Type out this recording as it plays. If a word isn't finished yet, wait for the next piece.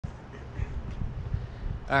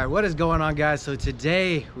Alright, what is going on, guys? So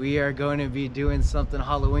today we are going to be doing something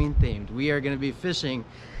Halloween themed. We are going to be fishing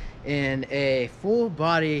in a full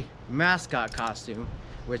body mascot costume,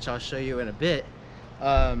 which I'll show you in a bit.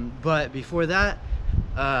 But before that,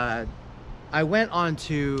 I went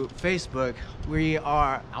onto Facebook. We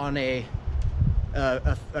are on a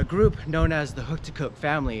group known as the Hook to Cook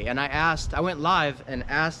family, and I went live and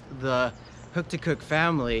asked the Hook to Cook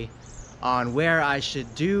family on where I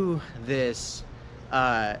should do this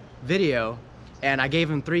video, and I gave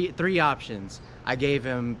him three options. I gave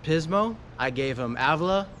him Pismo, I gave him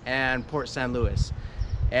Avila, and Port San Luis,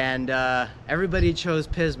 and everybody chose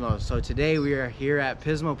Pismo. So today we are here at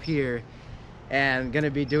Pismo Pier and gonna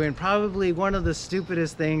be doing probably one of the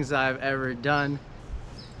stupidest things I've ever done.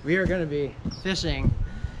 We are gonna be fishing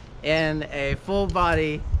in a full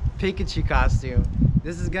body Pikachu costume.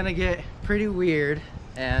 This is gonna get pretty weird,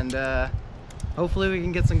 and hopefully we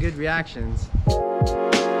can get some good reactions.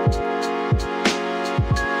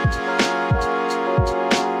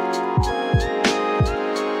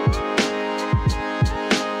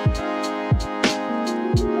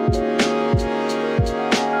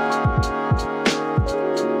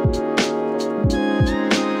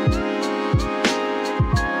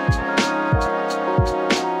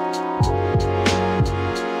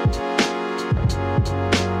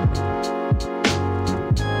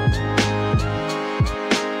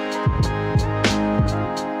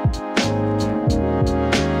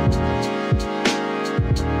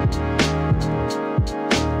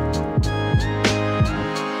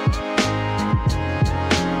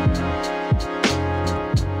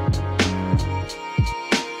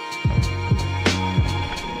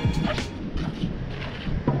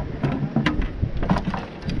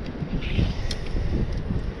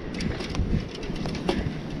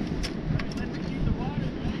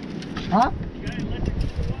 Huh?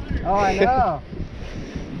 Oh, I know.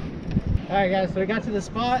 Alright guys, so we got to the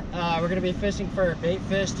spot. We're going to be fishing for bait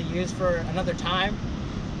fish to use for another time.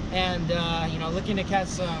 And, you know, looking to catch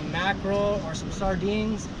some mackerel or some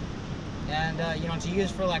sardines. And, you know, to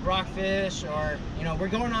use for like rockfish, or, you know, we're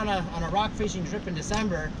going on a rock fishing trip in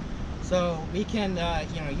December. So we can,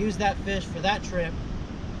 you know, use that fish for that trip.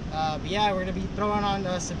 But yeah, we're going to be throwing on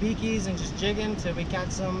sabikis and just jigging till we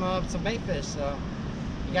catch some bait fish. So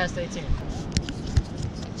you guys stay tuned.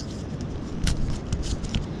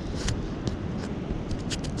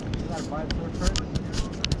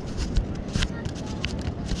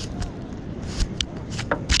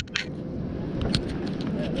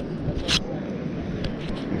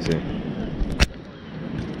 Let's see.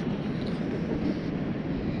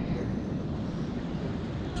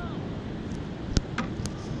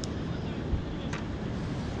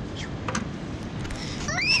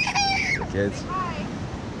 Kids.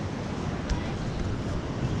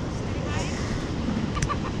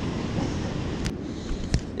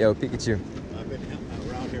 Yo, Pikachu. I've been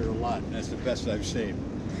around here a lot. That's the best I've seen.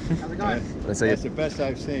 How's it going? That's the best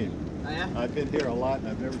I've seen. Oh, yeah? I've been here a lot, and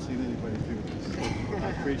I've never seen anybody do this. I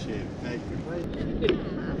appreciate it. Thank you.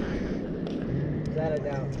 Without a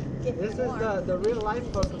doubt. This is the real life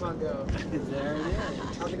Pokemon Go. There it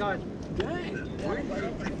is. How's it going? Good. Where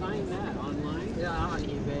did you find that? Online? Yeah, I'm on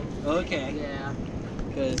eBay. Okay. Yeah.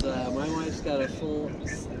 Because my wife's got a full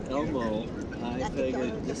Elmo. I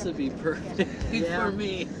figured this would be perfect for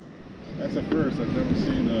me. That's a first. I've never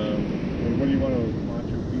seen. What do you want to watch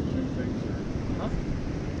your Pikachu things? Or?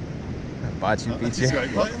 Bachu Pichu.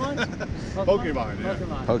 Pokemon? Pokemon, yeah.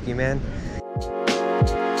 Pokemon. Pokemon.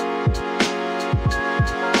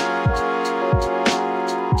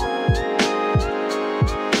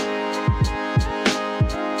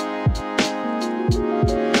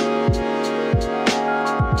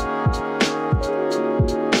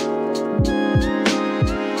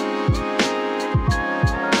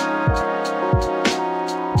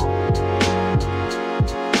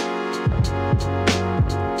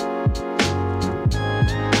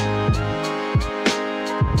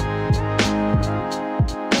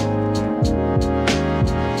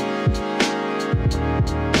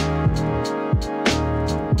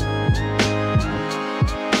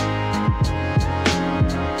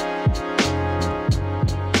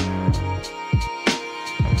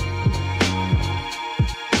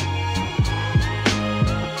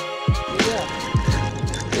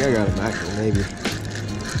 I got a mackerel, maybe.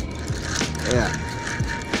 Yeah.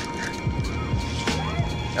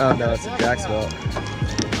 Oh no, it's a jackspot.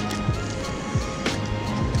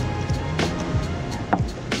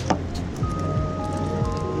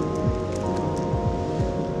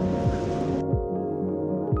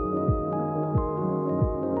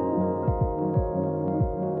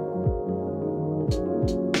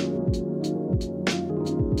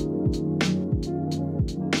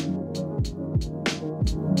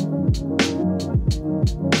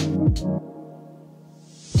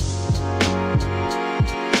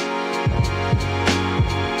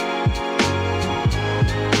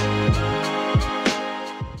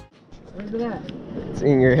 It's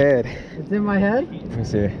in your head. It's in my head? Let me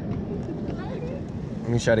see. Let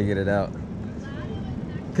me try to get it out.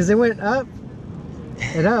 Cause it went up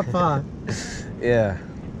and up, huh? Yeah.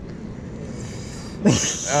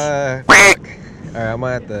 Fuck. Alright, I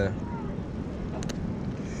might have to.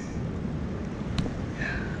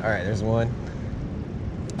 Alright, there's one.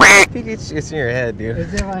 Pikachu, it's in your head, dude.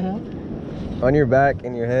 It's in my head? On your back,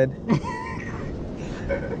 in your head.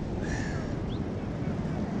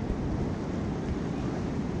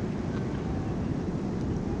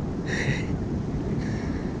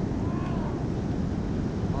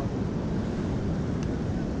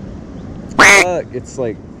 Fuck, it's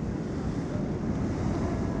like.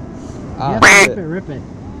 You have to shit. rip it.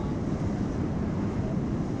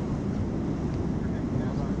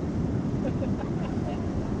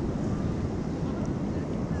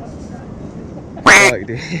 Fuck,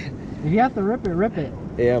 dude. If you have to rip it.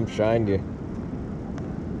 Yeah, I'm trying to.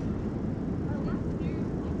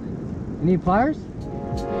 You need pliers?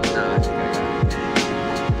 Nah, I think I got it.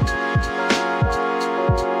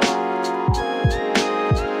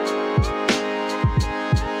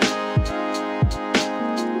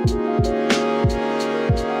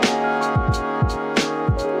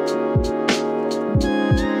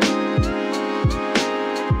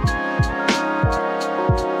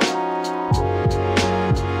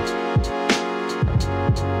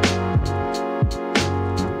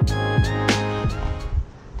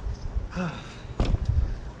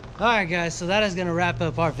 Alright guys, so that is going to wrap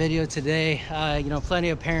up our video today. You know, plenty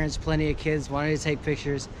of parents, plenty of kids wanted to take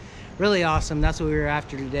pictures. Really awesome. That's what we were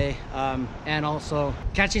after today. And also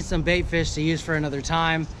catching some bait fish to use for another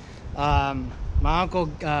time. My uncle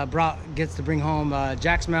gets to bring home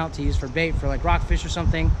jack smelt to use for bait for like rockfish or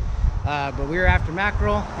something. But we were after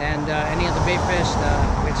mackerel and any of the bait fish,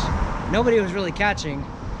 which nobody was really catching.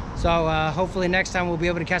 So hopefully next time we'll be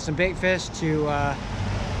able to catch some bait fish to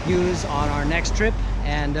use on our next trip.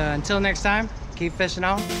 And until next time, keep fishing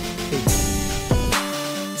on. Peace.